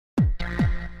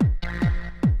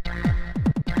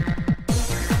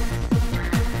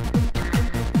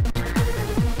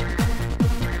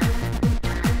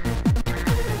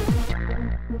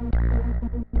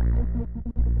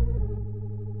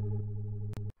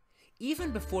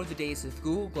Even before the days of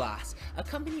Google Glass, a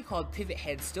company called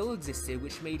Pivothead still existed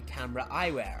which made camera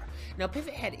eyewear. Now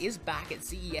Pivothead is back at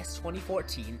CES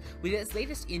 2014 with its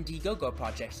latest Indiegogo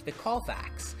project, the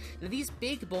Colfax. Now these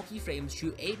big bulky frames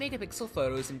shoot 8MP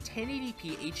photos and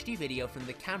 1080p HD video from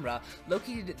the camera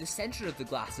located at the center of the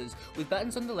glasses with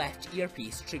buttons on the left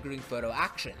earpiece triggering photo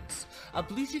actions. A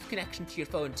Bluetooth connection to your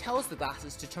phone tells the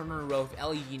glasses to turn on a row of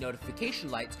LED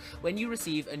notification lights when you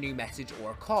receive a new message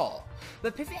or call.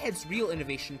 But Pivothead's real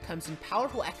innovation comes in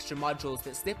powerful extra modules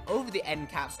that slip over the end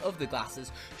caps of the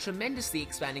glasses, tremendously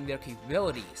expanding their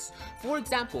capabilities. For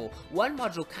example, one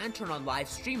module can turn on live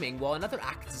streaming while another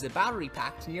acts as a battery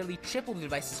pack to nearly triple the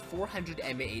device's 400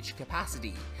 mAh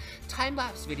capacity.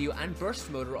 Time-lapse video and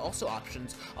burst mode are also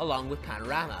options, along with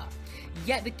panorama.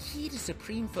 Yet the key to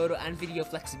supreme photo and video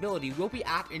flexibility will be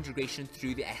app integration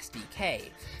through the SDK.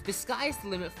 The sky's the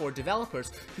limit for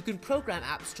developers who can program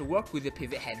apps to work with the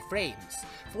Pivothead frames.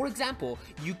 For example,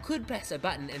 you could press a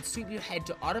button and sweep your head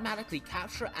to automatically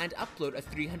capture and upload a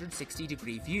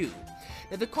 360-degree view.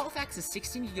 Now the Colfax is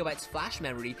 16GB flash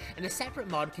memory, and a separate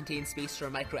mod contains space for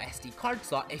a microSD card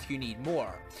slot if you need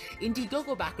more.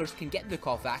 Indiegogo backers can get the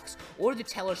Colfax or the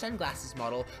Teller sunglasses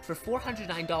model for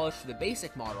 $409 for the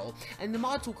basic model, and the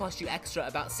mods will cost you extra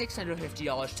about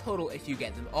 $650 total if you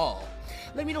get them all.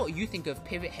 Let me know what you think of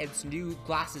Pivothead's new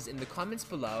glasses in the comments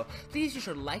below. Please be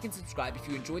sure to like and subscribe if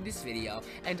you enjoyed this video,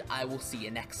 and I will see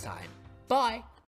you next time. Bye!